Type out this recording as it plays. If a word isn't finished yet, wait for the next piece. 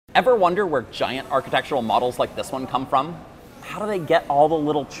Ever wonder where giant architectural models like this one come from? How do they get all the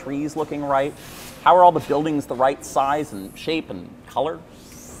little trees looking right? How are all the buildings the right size and shape and color?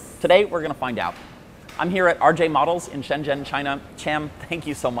 Today, we're going to find out. I'm here at RJ Models in Shenzhen, China. Cham, thank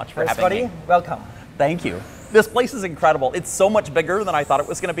you so much for having me. Welcome. Thank you. This place is incredible. It's so much bigger than I thought it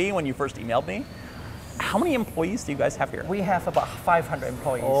was going to be when you first emailed me. How many employees do you guys have here? We have about 500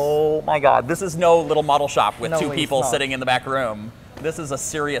 employees. Oh my God, this is no little model shop with two people not. sitting in the back room. This is a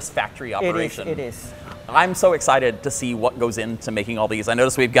serious factory operation. It is. I'm so excited to see what goes into making all these. I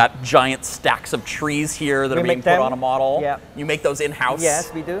notice we've got giant stacks of trees here that are being put on a model. Yeah. You make those in-house?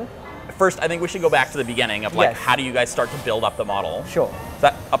 Yes, we do. First, I think we should go back to the beginning of like, how do you guys start to build up the model? Sure. Is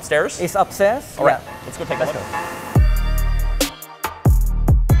that upstairs? It's upstairs. All right, let's go take a look.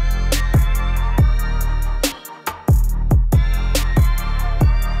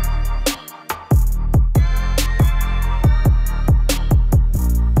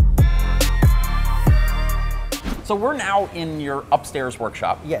 So we're now in your upstairs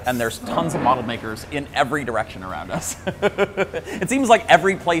workshop, yes, and there's tons of model makers in every direction around us. It seems like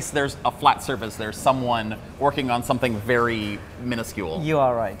every place there's a flat surface, there's someone working on something very minuscule. You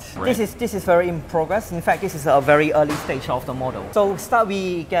are right. This is very in progress. In fact, this is a very early stage of the model. So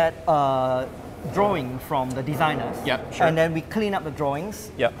we get drawing from the designers, and then we clean up the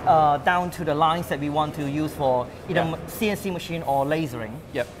drawings down to the lines that we want to use for either CNC machine or lasering.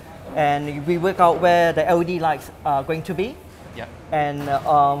 And we work out where the LED lights are going to be. And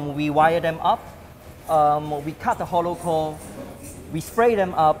we wire them up. We cut the hollow core, we spray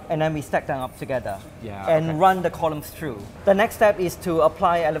them up, and then we stack them up together. And run the columns through. The next step is to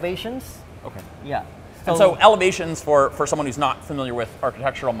apply elevations. So elevations for someone who's not familiar with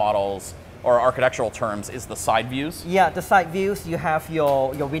architectural models or architectural terms is the side views? The side views. You have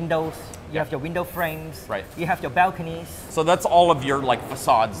your windows, you have your window frames, you have your balconies. So that's all of your like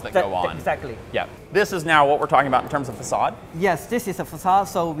facades that go on. Exactly. Yeah. This is now what we're talking about in terms of facade? Yes, this is a facade,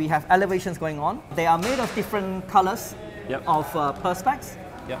 so we have elevations going on. They are made of different colors of perspex.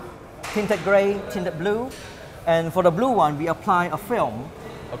 Tinted gray, tinted blue. And for the blue one, we apply a film.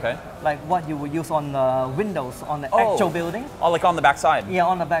 Like what you would use on the windows on the actual building. Oh, like on the back side? Yeah,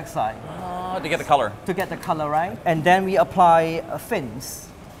 on the back side. To get the color. To get the color, right? And then we apply fins,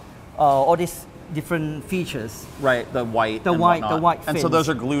 all these different features. Right, the white the white fins. And so those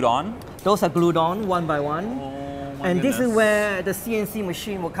are glued on? Those are glued on one by one. Oh, and this is where the CNC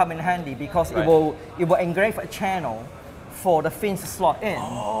machine will come in handy because it will engrave a channel for the fins to slot in.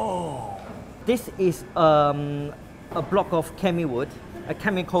 This is a block of chemi wood, a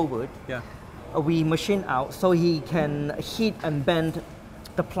chemical wood. We machine out so he can heat and bend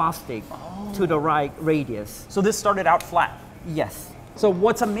the plastic to the right radius. So this started out flat? Yes. So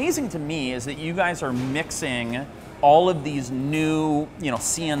what's amazing to me is that you guys are mixing all of these new,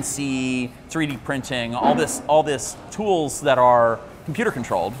 CNC, 3D printing, all this tools that are computer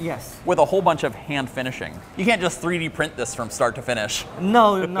controlled with a whole bunch of hand finishing. You can't just 3D print this from start to finish.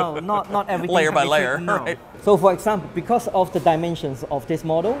 No, not everything. Layer by layer, right? So for example, because of the dimensions of this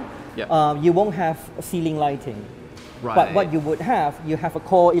model, you won't have ceiling lighting. But what you would have, you have a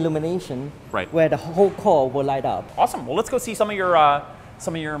core illumination where the whole core will light up. Awesome. Well, let's go see some of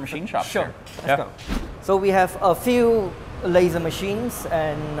your machine shops. Sure. Let's go. So we have a few laser machines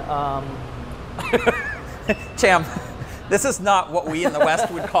and Cham, this is not what we in the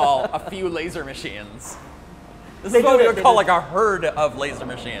West would call a few laser machines. This is what we would call like a herd of laser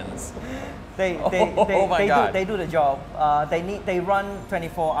machines. They do the job. They run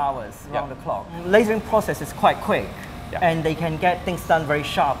 24 hours around the clock. Lasering process is quite quick. And they can get things done very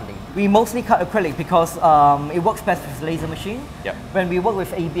sharply. We mostly cut acrylic because it works best with laser machine. When we work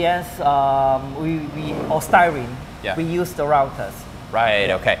with ABS or styrene, we use the routers.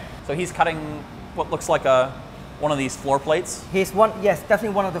 Okay. So he's cutting what looks like one of these floor plates? Definitely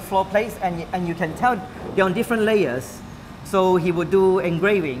one of the floor plates, and you can tell they're on different layers. So he would do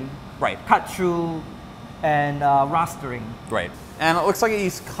engraving, cut through, and rastering. And it looks like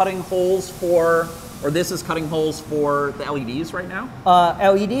he's cutting holes for, this is cutting holes for the LEDs right now?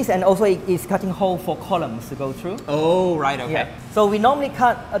 LEDs, and also it's cutting hole for columns to go through. So we normally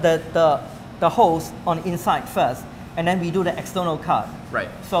cut the holes on the inside first, and then we do the external cut.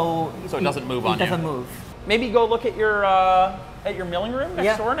 So it doesn't move on you. It doesn't move. Maybe go look at your milling room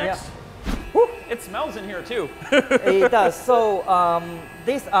next door next. Woo, it smells in here too. It does. So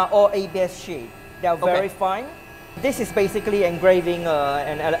these are all ABS sheet. They are very fine. This is basically engraving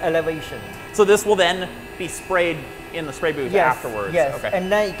an elevation. So this will then be sprayed in the spray booth afterwards? And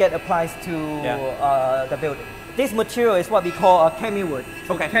then it gets applied to the building. This material is what we call a chemi wood.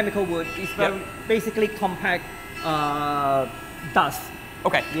 So chemical wood is very basically compact dust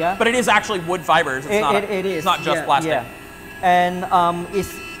Okay. Yeah. But it is actually wood fibers. It's not. It is. It's not just plastic. Yeah. And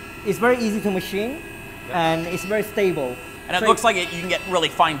it's very easy to machine, and it's very stable. And it looks like you can get really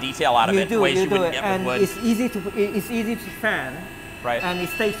fine detail out of it. Ways you wouldn't get with wood. It's easy to fan. Right. And it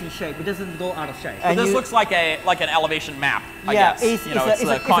stays in shape. It doesn't go out of shape. So this looks like an elevation map, I guess. It's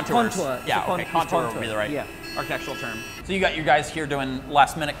the contours. Contour. Yeah, okay, contour would be the right architectural term. So you got your guys here doing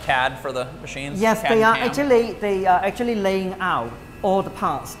last-minute CAD for the machines? Yes, they are actually laying out all the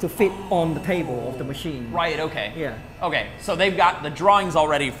parts to fit on the table of the machine. Right, okay. Yeah. Okay, so they've got the drawings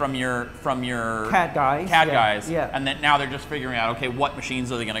already from your CAD guys. Yeah. And then now they're just figuring out, okay, what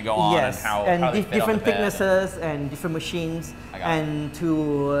machines are they going to go on and how they fit different on the bed. thicknesses and different machines, and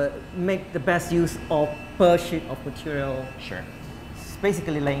to make the best use of per sheet of material. Sure. It's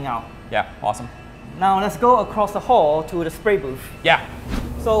basically laying out. Yeah, awesome. Now let's go across the hall to the spray booth. Yeah.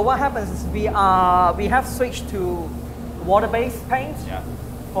 So what happens is we have switched to water-based paint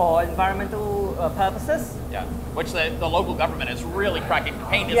for environmental purposes. Yeah, which the local government is really cracking.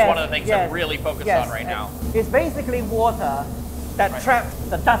 Paint is one of the things they're really focused on right now. It's basically water that traps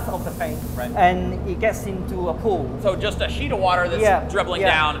the dust of the paint, and it gets into a pool. So just a sheet of water that's dribbling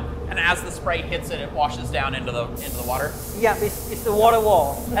down, and as the spray hits it, it washes down into the water. Yeah, it's the water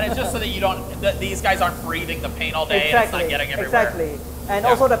wall. And it's just so that these guys aren't breathing the paint all day and it's not getting everywhere. Exactly. And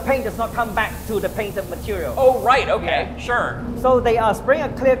also the paint does not come back to the painted material. Oh, right, okay, sure. So they are spraying a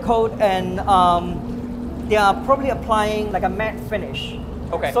clear coat, and they are probably applying like a matte finish.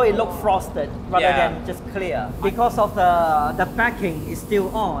 Okay. So it looks frosted rather than just clear. Because of the backing is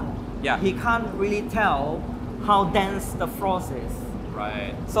still on, he can't really tell how dense the frost is.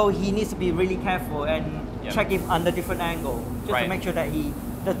 Right. So he needs to be really careful and check it under different angle, just to make sure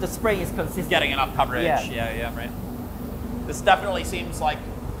that the spray is consistent. Getting enough coverage. Yeah, right. This definitely seems like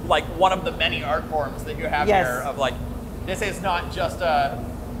one of the many art forms that you have here of this is not just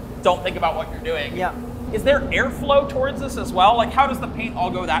don't think about what you're doing. Yeah. Is there airflow towards this as well? Like, how does the paint all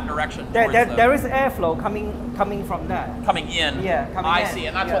go that direction? There is airflow coming from that. Coming in. Yeah, coming in. I see,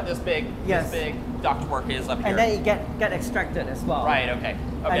 and that's what this big ductwork is up here. And then it get extracted as well. Right. Okay.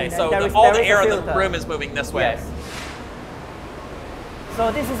 Okay. And so all the air in the room is moving this way. Yes.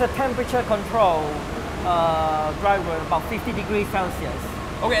 So this is a temperature control dry room, about 50 degrees Celsius.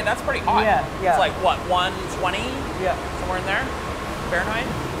 Okay, that's pretty hot. Yeah. It's like what, 120? Yeah. Somewhere in there? Fahrenheit?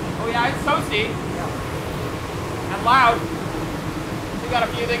 Oh yeah, it's toasty. And loud. We got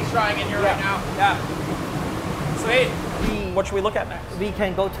a few things drying in here right now. Yeah. Sweet. What should we look at next? We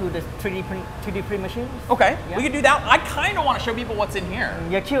can go to the 3D print machines. Okay, we can do that. I kind of want to show people what's in here.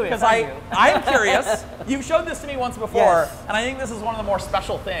 You're curious, because I'm curious. You've showed this to me once before, and I think this is one of the more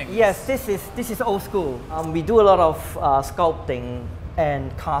special things. Yes, this is old school. We do a lot of sculpting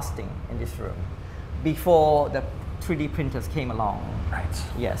and casting in this room before the 3D printers came along. Right.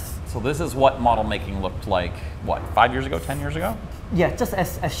 Yes. So this is what model making looked like, what, 5 years ago, 10 years ago? Yeah, just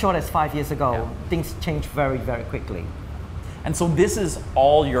as short as 5 years ago. Things changed very, very quickly. And so this is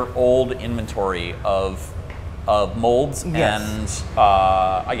all your old inventory of molds and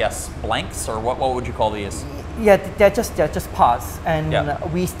I guess blanks, or what would you call these? Yeah, they're just parts, and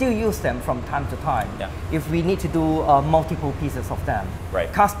we still use them from time to time. Yeah. If we need to do multiple pieces of them.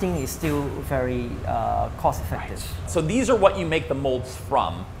 Right. Casting is still very cost effective. Right. So these are what you make the molds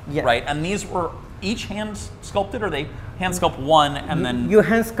from, right? And these were each hand sculpted, or they hand sculpt one and then you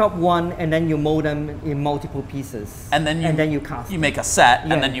hand sculpt one and then you mold them in multiple pieces, and then you cast. You make a set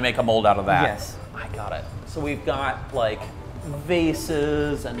and then you make a mold out of that. Yes, I got it. So we've got like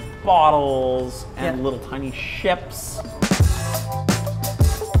vases and bottles and little tiny ships.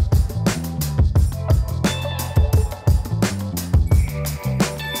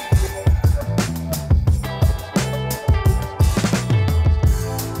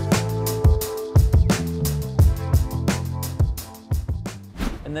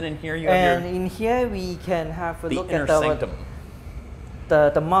 And then in here you have in here we can have a look at sanctum.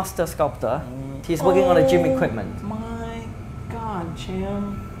 The master sculptor. He's working on the gym equipment. My God,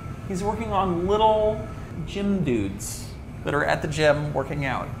 Jim. He's working on little gym dudes that are at the gym working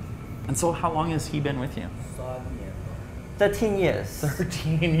out. And so how long has he been with you? 13 years.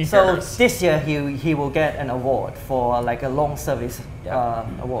 13 years. So this year he will get an award for like a long service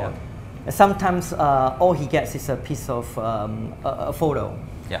award. And sometimes all he gets is a piece of a photo.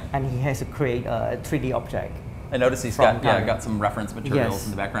 Yeah. And he has to create a 3D object. I noticed he's got some reference materials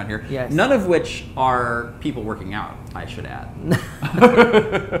in the background here. Yes. None of which are people working out, I should add.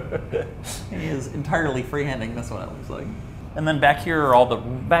 He is entirely freehanding, that's what it looks like. And then back here are all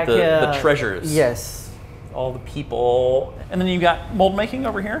the treasures. Yes. All the people. And then you got mold making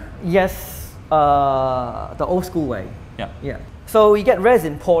over here? Yes, the old school way. Yeah. Yeah. So you get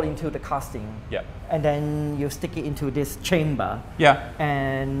resin poured into the casting. Yeah. And then you stick it into this chamber. Yeah.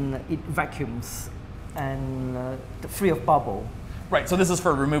 And it vacuums and free of bubble. Right, so this is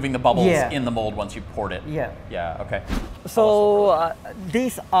for removing the bubbles in the mold once you poured it. Yeah. Yeah, okay. So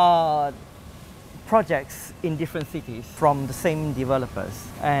these are projects in different cities from the same developers,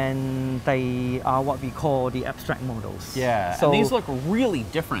 and they are what we call the abstract models. Yeah, so and these look really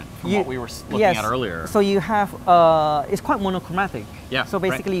different from what we were looking at earlier. So you have, it's quite monochromatic. Yeah. So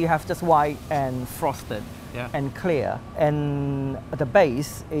basically you have just white and frosted and clear, and the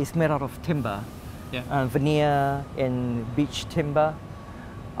base is made out of timber. Yeah. Veneer and beech timber.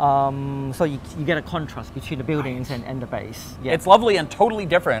 So you get a contrast between the buildings and the base. Yeah. It's lovely and totally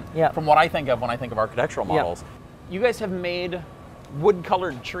different from what I think of when I think of architectural models. Yeah. You guys have made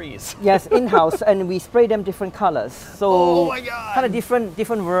wood-colored trees. Yes, in-house, and we spray them different colors. So oh my God. Kind of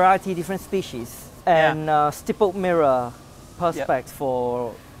different variety, different species, and stippled mirror perspex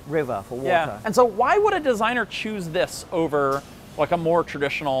for river, for water. Yeah. And so why would a designer choose this over like a more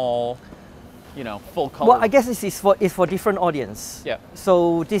traditional, you know, full color? Well, I guess this is for different audience. Yeah.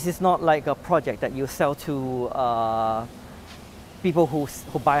 So this is not like a project that you sell to people who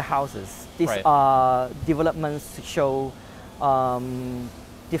buy houses. These are developments to show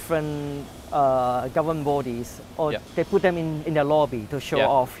different government bodies, or they put them in their lobby to show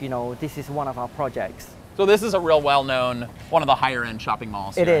off, you know, this is one of our projects. So this is a real well-known, one of the higher-end shopping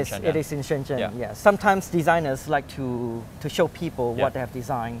malls here in Shenzhen. It is in Shenzhen, yeah. Sometimes designers like to show people what they have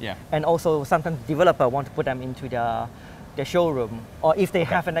designed. Yeah. And also sometimes developers want to put them into their showroom, or if they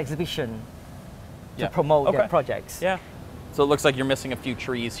have an exhibition to promote their projects. Yeah. So it looks like you're missing a few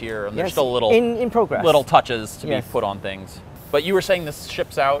trees here, and there's still little, in progress. Little touches to be put on things. But you were saying this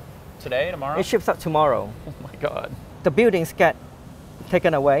ships out today, tomorrow? It ships out tomorrow. Oh my God. The buildings get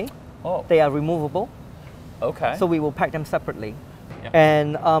taken away. Oh. They are removable. Okay. So we will pack them separately. Yeah.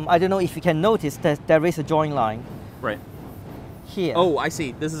 And I don't know if you can notice that there is a drawing line. Right. Here. Oh, I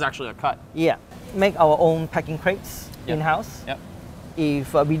see. This is actually a cut. Yeah. Make our own packing crates in-house. Yep.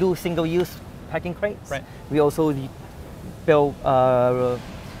 If we do single-use packing crates, we also build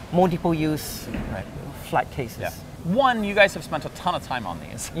multiple-use flat cases. Yeah. One, you guys have spent a ton of time on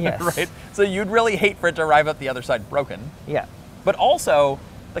these. Yes. Right? So you'd really hate for it to arrive at the other side broken. Yeah. But also,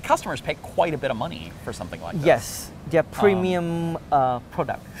 the customers pay quite a bit of money for something like this. Yes, they're premium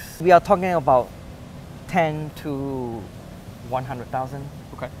products. We are talking about 10 to 100,000.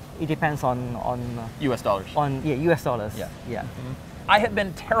 Okay. It depends on US dollars. US dollars. Yeah. Yeah. Mm-hmm. I have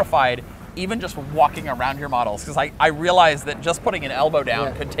been terrified even just walking around your models, because I realized that just putting an elbow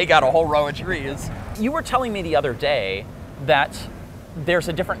down could take out a whole row of trees. You were telling me the other day that there's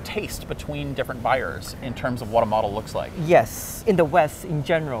a different taste between different buyers in terms of what a model looks like. Yes, in the West in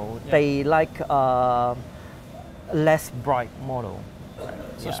general, they like less bright model.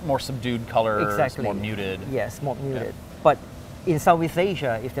 So it's more subdued colors, more muted. Yes, more muted. But in Southeast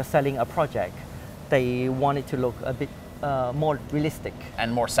Asia, if they're selling a project, they want it to look a bit more realistic.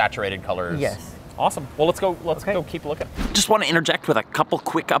 And more saturated colors. Yes. Awesome. Well, let's go keep looking. Just want to interject with a couple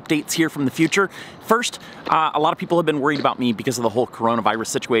quick updates here from the future. First, a lot of people have been worried about me because of the whole coronavirus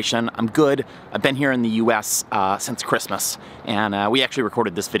situation. I'm good. I've been here in the US since Christmas, and we actually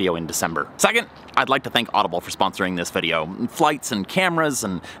recorded this video in December. Second, I'd like to thank Audible for sponsoring this video. Flights and cameras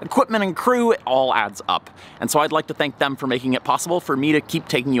and equipment and crew, it all adds up. And so I'd like to thank them for making it possible for me to keep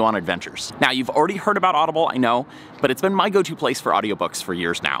taking you on adventures. Now, you've already heard about Audible, I know, but it's been my go-to place for audiobooks for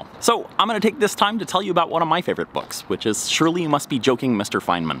years now. So I'm gonna take this time to tell you about one of my favorite books, which is Surely You Must Be Joking, Mr.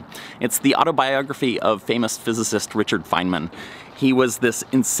 Feynman. It's the autobiography of famous physicist Richard Feynman. He was this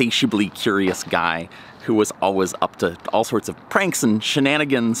insatiably curious guy who was always up to all sorts of pranks and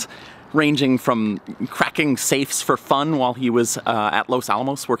shenanigans, ranging from cracking safes for fun while he was at Los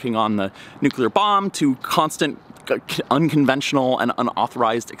Alamos working on the nuclear bomb, to constant unconventional and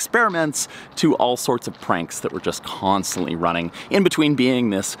unauthorized experiments, to all sorts of pranks that were just constantly running, in between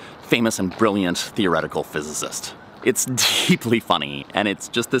being this famous and brilliant theoretical physicist. It's deeply funny, and it's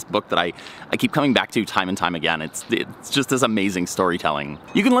just this book that I keep coming back to time and time again. It's just this amazing storytelling.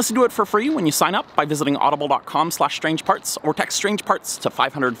 You can listen to it for free when you sign up by visiting audible.com/strangeparts or text strangeparts to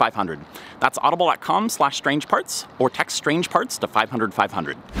 500-500. That's audible.com/strangeparts or text strangeparts to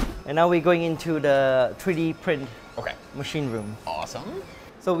 500-500. And now we're going into the 3D print machine room. Awesome.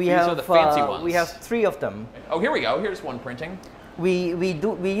 So we These have are the fancy ones. We have 3 of them. Oh, here we go. Here's one printing. We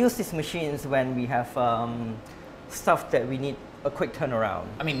use these machines when we have stuff that we need a quick turnaround.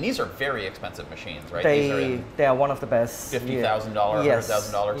 I mean, these are very expensive machines, right? They are one of the best. $50,000,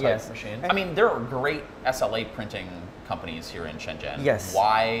 $100,000 type machines. I mean, there are great SLA printing companies here in Shenzhen. Yes.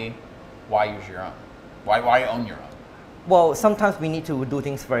 Why use your own? Why own your own? Well, sometimes we need to do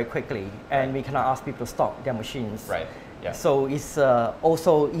things very quickly, and we cannot ask people to stop their machines. Right. Yeah. So it's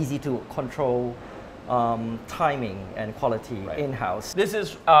also easy to control timing and quality in-house. This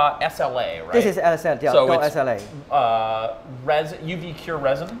is SLA, right? This is SLA, yeah, so it's, SLA. UV cure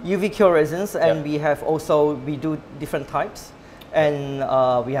resin? UV cure resins, and we have also, we do different types. And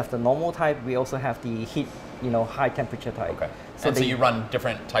we have the normal type, we also have the heat, high temperature type. Okay. So, so you run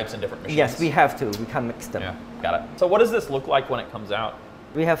different types in different machines? Yes, we have to, we can't mix them. Yeah, got it. So what does this look like when it comes out?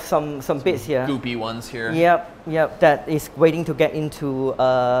 We have some bits here. Goopy ones here. Yep, that is waiting to get into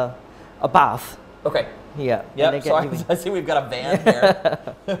a bath. Okay. Yeah. Yep, so I see we've got a van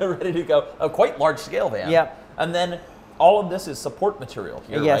here, ready to go. A quite large scale van. Yep. And then all of this is support material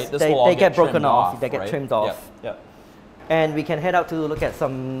here, yes, right? This they, will all they get broken off, right? they get trimmed off. Yep. And we can head out to look at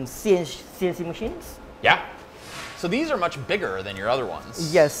some CNC machines. Yeah. So these are much bigger than your other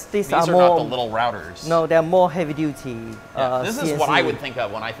ones. Yes, these are not the little routers. No, they're more heavy duty. This CNC. is what I would think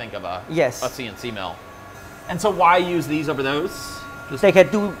of when I think of a CNC mill. And so why use these over those? Just they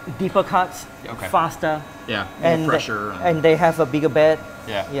can do deeper cuts, faster. Yeah, and pressure. And they have a bigger bed.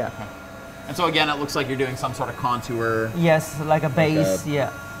 Yeah. Yeah. Okay. And so again, it looks like you're doing some sort of contour. Yes, like a base,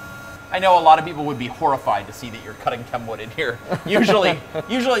 yeah. I know a lot of people would be horrified to see that you're cutting chemwood in here. Usually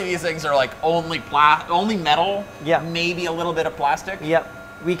these things are like only metal, maybe a little bit of plastic. Yep,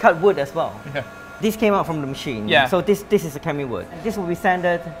 we cut wood as well. Yeah. This came out from the machine. Yeah. So this is a chemi wood. This will be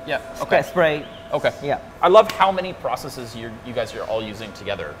sanded, okay. spray. Okay. Yeah. I love how many processes you guys are all using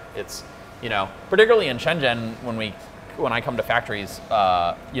together. It's, particularly in Shenzhen when I come to factories,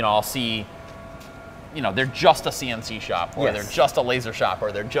 I'll see, they're just a CNC shop, or they're just a laser shop,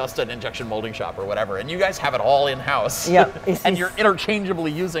 or they're just an injection molding shop, or whatever. And you guys have it all in-house. Yeah. And you're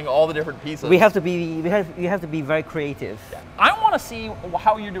interchangeably using all the different pieces. We have to be very creative. Yeah. I want to see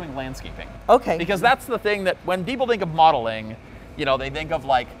how you're doing landscaping. Okay. Because that's the thing that when people think of modeling, they think of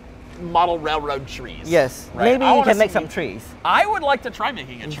like model railroad trees. Yes. Right? Maybe you can make some trees. I would like to try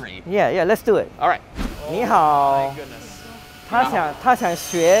making a tree. Yeah, let's do it. All right. 你好。 My goodness. 他想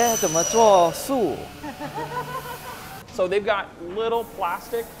学怎么做树。 So they've got little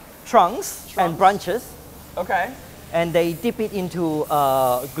plastic trunks and branches. Okay. And they dip it into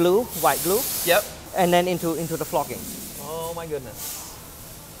glue, white glue. Yep. And then into the flocking. Oh my goodness.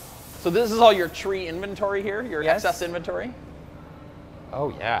 So this is all your tree inventory here, your excess inventory?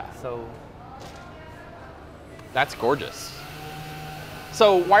 Oh yeah. So that's gorgeous.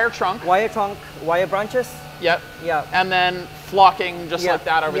 So wire trunk. Wire trunk, wire branches. Yep. Yeah. And then flocking just like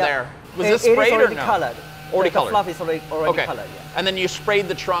that over there. Was this sprayed or no? Colored. Already the colored. fluff is already colored. Yeah. And then you sprayed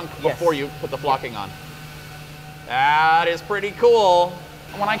the trunk before you put the flocking on. That is pretty cool.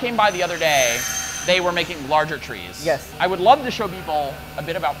 When I came by the other day, they were making larger trees. Yes. I would love to show people a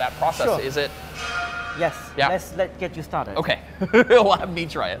bit about that process. Sure. Is it? Yes. Yeah. Let's get you started. Okay. We'll have me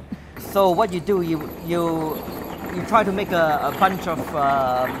try it. So what you do, you try to make a bunch of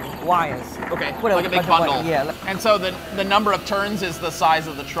wires. Okay. Like a big bundle. Yeah. And so the number of turns is the size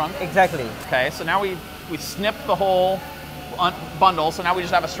of the trunk. Exactly. Okay. So now we snipped the whole bundle. So now we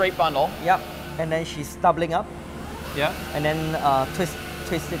just have a straight bundle. Yep. And then she's doubling up. Yeah. And then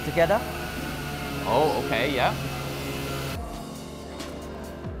twist it together. Oh, okay, yeah.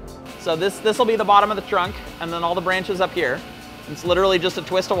 So this will be the bottom of the trunk, and then all the branches up here. It's literally just a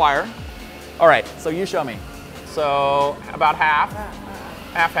twist of wire. All right, so you show me. So about half,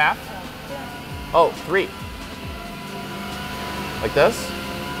 half. Oh, 3. Like this,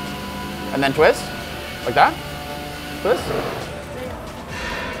 and then twist, like that, twist.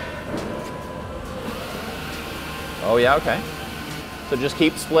 Oh yeah, okay. So just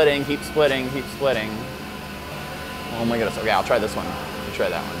keep splitting, keep splitting, keep splitting. Oh my goodness, okay, I'll try this one. Let me try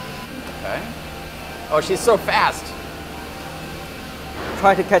that one. Okay. Oh, she's so fast.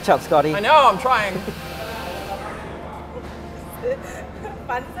 Try to catch up, Scotty. I know, I'm trying.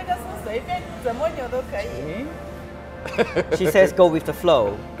 She says go with the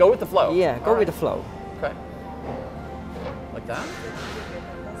flow. Go with the flow? Yeah, go with the flow. Okay. Like that?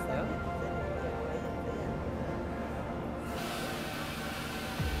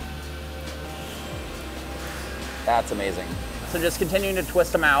 That's amazing. So just continuing to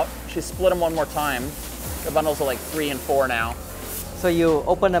twist them out. She split them one more time. The bundles are like 3 and 4 now. So you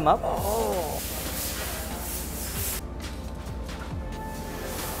open them up. Oh.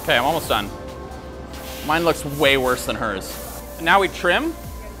 Okay, I'm almost done. Mine looks way worse than hers. And now we trim.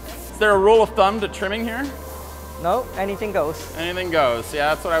 Is there a rule of thumb to trimming here? No, anything goes. Anything goes.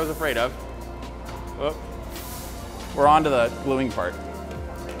 Yeah, that's what I was afraid of. Whoop. We're on to the gluing part.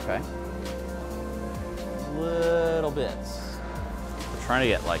 Okay. Little bits. We're trying to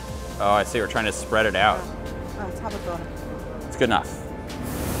get like, oh, I see, we're trying to spread it out. It's good enough.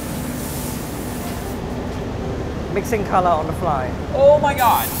 Mixing color on the fly. Oh my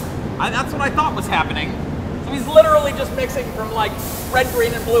God. That's what I thought was happening. So he's literally just mixing from like red,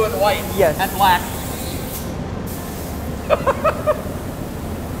 green, and blue and white. Yes. And black.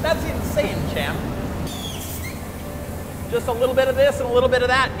 That's insane, champ. Just a little bit of this and a little bit of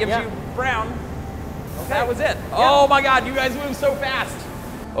that gives you brown. Okay. That was it. Yeah. Oh my God, you guys move so fast.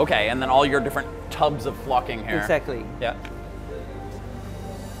 Okay, and then all your different tubs of flocking here. Exactly. Yeah.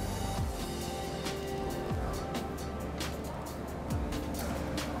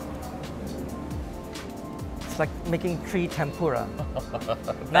 It's like making 3 tempura.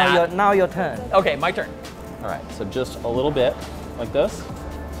 now your turn. Okay, my turn. All right, so just a little bit like this.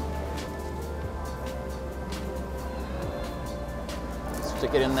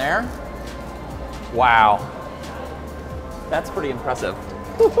 Stick it in there. Wow. That's pretty impressive.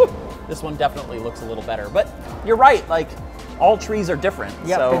 This one definitely looks a little better, but you're right, like all trees are different.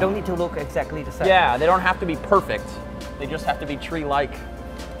 Yeah, so they don't need to look exactly the same. Yeah, they don't have to be perfect. They just have to be tree-like.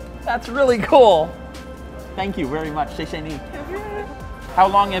 That's really cool. Thank you very much, 谢谢你. How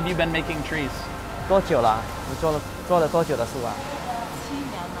long have you been making trees? 多久了？你做了多久的树啊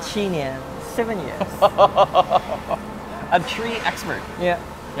？7年。7 years. A tree expert. Yeah.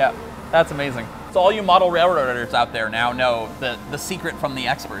 Yeah, that's amazing. So all you model railroaders out there now know the secret from the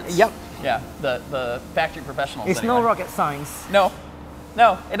experts. Yep. Yeah, the factory professionals. It's anyway. no rocket science. No,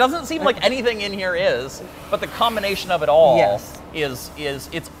 it doesn't seem like anything in here is, but the combination of it all is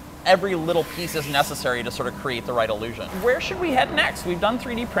it's every little piece is necessary to sort of create the right illusion. Where should we head next? We've done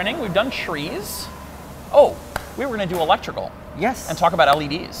 3D printing, we've done trees. Oh, we were going to do electrical. Yes. And talk about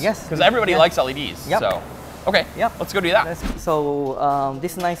LEDs. Yes. Because everybody likes LEDs. Yep. So, okay, let's go do that. So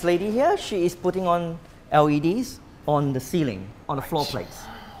this nice lady here, she is putting on LEDs on the ceiling, on the floor plates.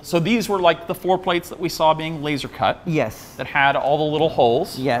 So these were like the floor plates that we saw being laser cut. Yes. That had all the little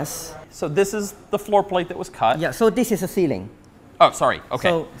holes. Yes. So this is the floor plate that was cut. Yeah, so this is a ceiling. Oh, sorry, okay.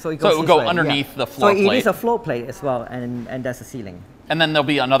 So it would go underneath the floor plate. So it is a floor plate as well, and that's a ceiling. And then there'll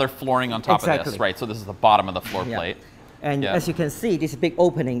be another flooring on top of this, right? So this is the bottom of the floor plate. And as you can see, this big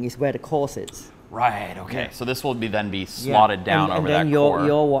opening is where the core sits. Right, okay. So this will then be slotted down over that core. And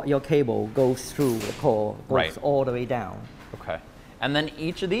then your cable goes through the core, goes all the way down. Okay. And then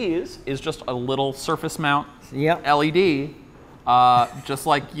each of these is just a little surface mount LED, just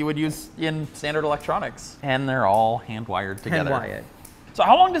like you would use in standard electronics. And they're all hand wired together. Hand wired. So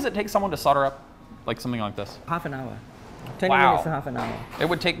how long does it take someone to solder up like something like this? Half an hour. 20 minutes to half an hour. It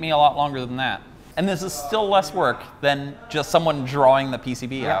would take me a lot longer than that. And this is still less work than just someone drawing the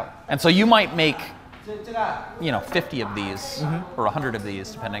PCB out. And so you might make, 50 of these or 100 of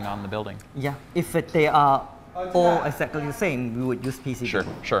these, depending on the building. Yeah, if they are all exactly the same, we would use PCB.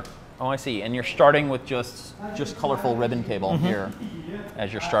 Sure. Oh, I see. And you're starting with just colorful ribbon cable here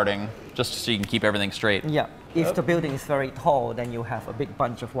as you're starting, just so you can keep everything straight. Yeah. If the building is very tall, then you have a big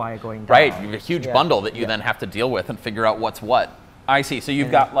bunch of wire going down. Right. You have a huge bundle that you then have to deal with and figure out what's what. I see. So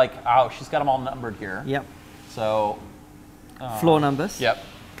you've got she's got them all numbered here. Yep. So. Floor numbers. Yep.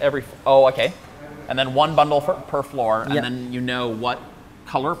 Okay. And then one bundle per floor, and then you know what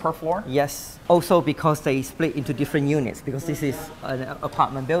color per floor? Yes. Also because they split into different units, because this is an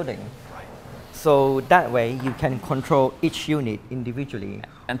apartment building. Right. So that way you can control each unit individually.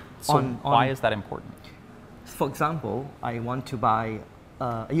 And so why is that important? For example, I want to buy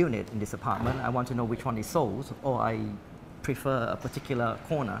a unit in this apartment. I want to know which one is sold, or I prefer a particular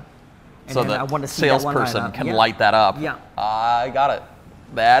corner. And so the salesperson can light that up. Yeah. I got it.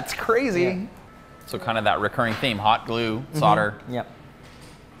 That's crazy. Yeah. So kind of that recurring theme, hot glue, solder,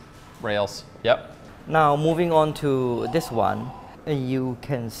 rails. Yep. Now moving on to this one, you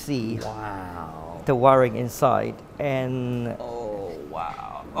can see the wiring inside. And oh,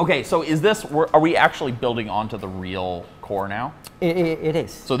 wow. Okay, so are we actually building onto the real core now? It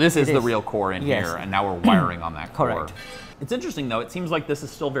is. So this is the real core in here, and now we're wiring on that core. Correct. It's interesting though, it seems like this is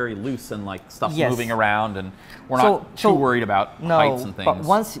still very loose and like stuff's moving around, and we're not too worried about heights and things.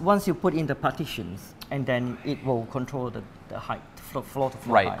 But once you put in the partitions, and then it will control the height, floor to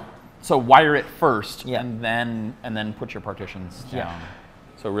floor height. So wire it first, and then put your partitions down.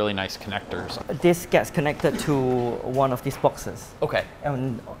 So really nice connectors. This gets connected to one of these boxes. Okay.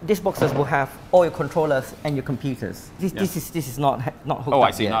 And these boxes will have all your controllers and your computers. This is not hooked up. Oh,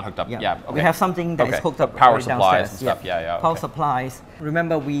 I see, yet. not hooked up. Yeah. Okay. We have something that is hooked up. Power right supplies downstairs. and stuff. Power supplies.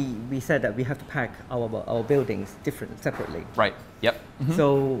 Remember, we said that we have to pack our buildings separately. Right. Yep.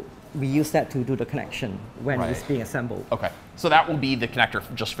 So we use that to do the connection when it's being assembled. Okay. So that will be the connector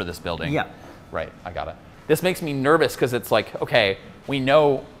just for this building. Yeah. Right. I got it. This makes me nervous because it's like, okay, we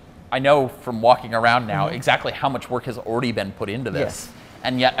know I know from walking around now exactly how much work has already been put into this. Yes.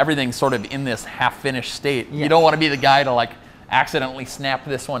 And yet everything's sort of in this half-finished state. Yeah. You don't want to be the guy to like accidentally snap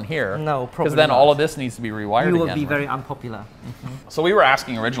this one here. No, probably because then not. all of this needs to be rewired again. You will be very unpopular. So we were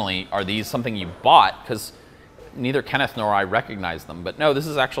asking originally, are these something you bought? Because neither Kenneth nor I recognize them. But no, this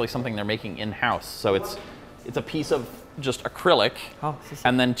is actually something they're making in-house. So it's a piece of just acrylic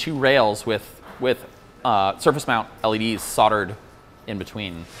and then 2 rails with surface mount LEDs soldered in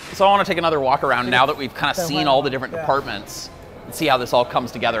between. So I want to take another walk around now that we've kind of seen all the different departments and see how this all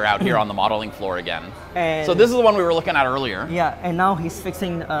comes together out here on the modeling floor again. And so this is the one we were looking at earlier. Yeah, and now he's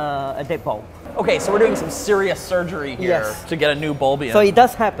fixing a dead bulb. Okay, so we're doing some serious surgery here to get a new bulb in. So it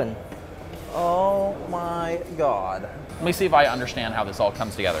does happen. Oh my God. Let me see if I understand how this all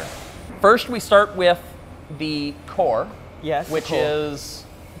comes together. First, we start with the core, which is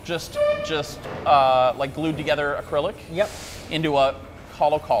just like glued together acrylic into a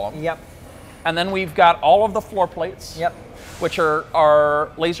hollow column. And then we've got all of the floor plates, which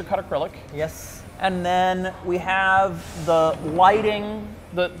are laser cut acrylic. Yes. And then we have the lighting,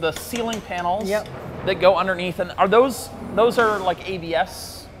 the ceiling panels that go underneath. And are those are like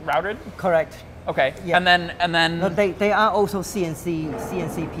ABS routed? Correct. Okay. And then no, they are also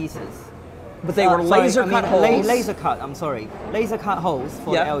CNC pieces. But they were laser cut holes. Laser cut. I'm sorry. Laser cut holes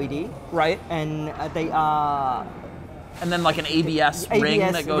for the LED. Right. And they are. And then like an ABS ring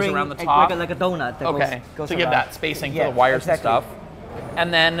that goes around the top. Like a donut. That goes to give that spacing for the wires and stuff.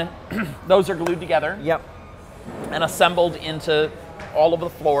 And then those are glued together. And assembled into all of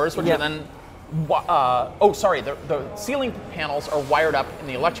the floors, which are then. The ceiling panels are wired up in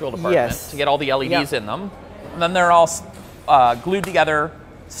the electrical department to get all the LEDs in them. And then they're all glued together,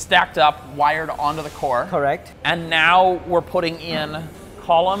 stacked up, wired onto the core. Correct. And now we're putting in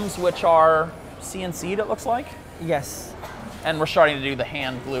columns which are CNC'd, it looks like. Yes. And we're starting to do the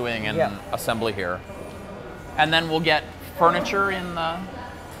hand gluing and assembly here. And then we'll get furniture in the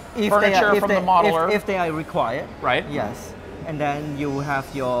from the modeler. If they are required. Right. Yes. And then you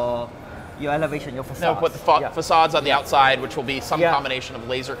have your elevation, your facades. They'll put the facades on the outside, which will be some combination of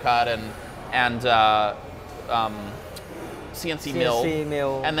laser cut and CNC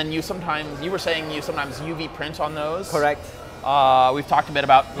mill. And then you were saying you sometimes UV print on those. Correct. We've talked a bit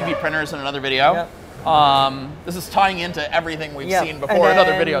about UV printers in another video. This is tying into everything we've seen before in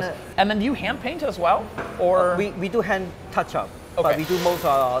other videos. And then do you hand paint as well? Or we do hand touch up, but we do most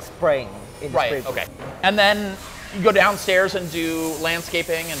spraying in the spray. Okay. And then you go downstairs and do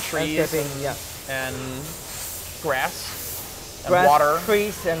landscaping and trees and grass and water.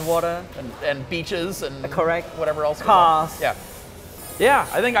 Trees and water. And beaches and whatever else. Cars. Yeah,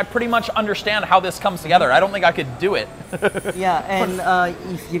 I think I pretty much understand how this comes together. I don't think I could do it. And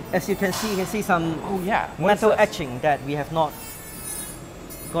as you can see some metal etching that we have not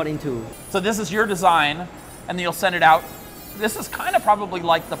got into. So this is your design, and then you'll send it out. This is kind of probably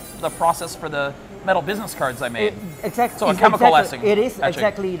like the process for the metal business cards I made. Exactly. So a chemical etching. It is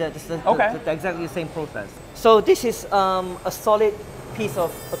exactly exactly the same process. So this is a solid piece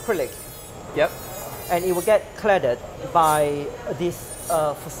of acrylic. And it will get cladded by this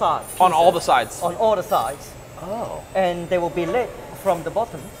facade. On all the sides? On all the sides. Oh. And they will be lit from the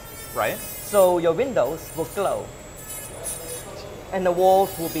bottom. Right. So your windows will glow. And the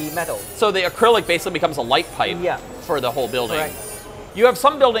walls will be metal. So the acrylic basically becomes a light pipe for the whole building. Correct. You have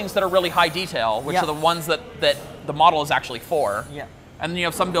some buildings that are really high detail, which are the ones that the model is actually for. And then you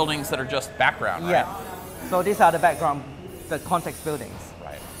have some buildings that are just background, right? So these are the background, the context buildings.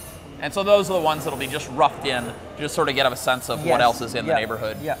 Right. And so those are the ones that'll be just roughed in, to just sort of get a sense of what else is in the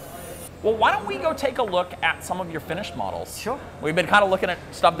neighborhood. Well, why don't we go take a look at some of your finished models? Sure. We've been kind of looking at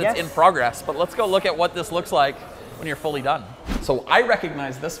stuff that's in progress, but let's go look at what this looks like when you're fully done. So I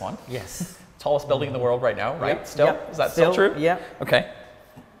recognize this one. Yes. Tallest building in the world right now, right? Still? Is that still true? Yeah. Okay.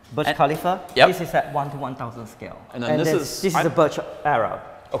 Burj Khalifa. This is at 1 to 1,000 scale. And then this is a Burj Arab.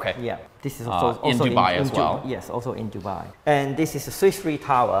 Okay. Yeah. This is also in Dubai as well. Yes, also in Dubai. And this is the Swiss Re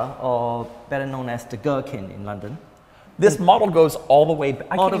Tower, or better known as the Gherkin in London. This model goes all the way back.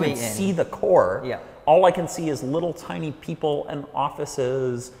 I can't even see the core. All I can see is little tiny people and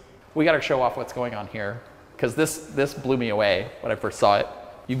offices. We got to show off what's going on here, because this blew me away when I first saw it.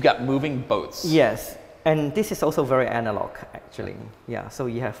 You've got moving boats. Yes, and this is also very analog, actually. Yeah, so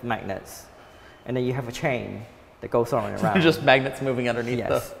you have magnets, and then you have a chain that goes on and around. Just magnets moving underneath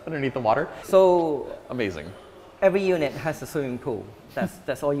the water. So amazing. Every unit has a swimming pool.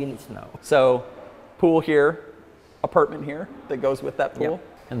 That's all you need to know. So, pool here, apartment here that goes with that pool.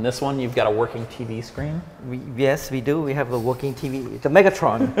 And this one, you've got a working TV screen? Yes, we do. We have a working TV, the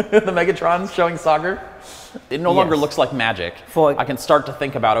Megatron. The Megatron's showing soccer. It no longer looks like magic. I can start to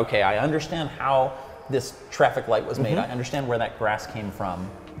think about, okay, I understand how this traffic light was made. I understand where that grass came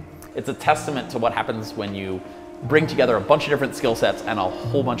from. It's a testament to what happens when you bring together a bunch of different skill sets and a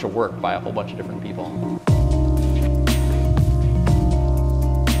whole bunch of work by a whole bunch of different people.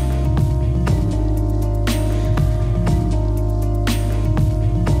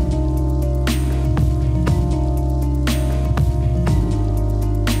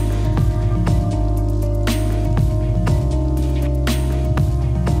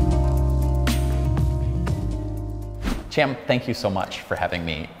 Cham, thank you so much for having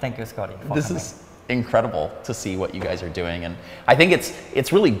me. Thank you, Scotty. This is incredible to see what you guys are doing. And I think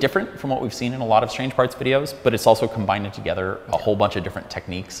it's really different from what we've seen in a lot of Strange Parts videos, but it's also combining together a whole bunch of different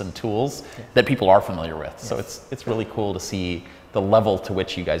techniques and tools that people are familiar with. Yes. So it's really cool to see the level to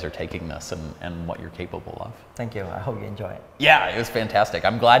which you guys are taking this and what you're capable of. Thank you. I hope you enjoy it. Yeah, it was fantastic.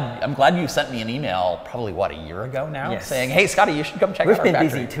 I'm glad you sent me an email probably, what, a year ago now? Yes. Saying, hey, Scotty, you should come check out our factory.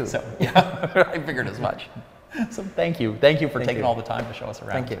 We've been busy too. So, yeah, I figured as much. So thank you for taking all the time to show us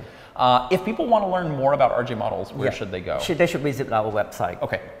around. Thank you. If people want to learn more about RJ Models, where should they go? They should visit our website.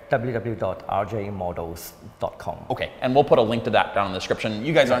 Okay. www.rjmodels.com. Okay, and we'll put a link to that down in the description.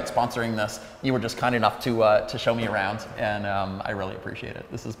 You guys aren't sponsoring this. You were just kind enough to show me around, and I really appreciate it.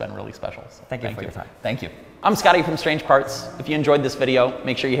 This has been really special. So thank you for your time. Thank you. I'm Scotty from Strange Parts. If you enjoyed this video,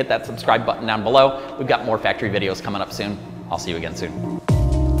 make sure you hit that subscribe button down below. We've got more factory videos coming up soon. I'll see you again soon.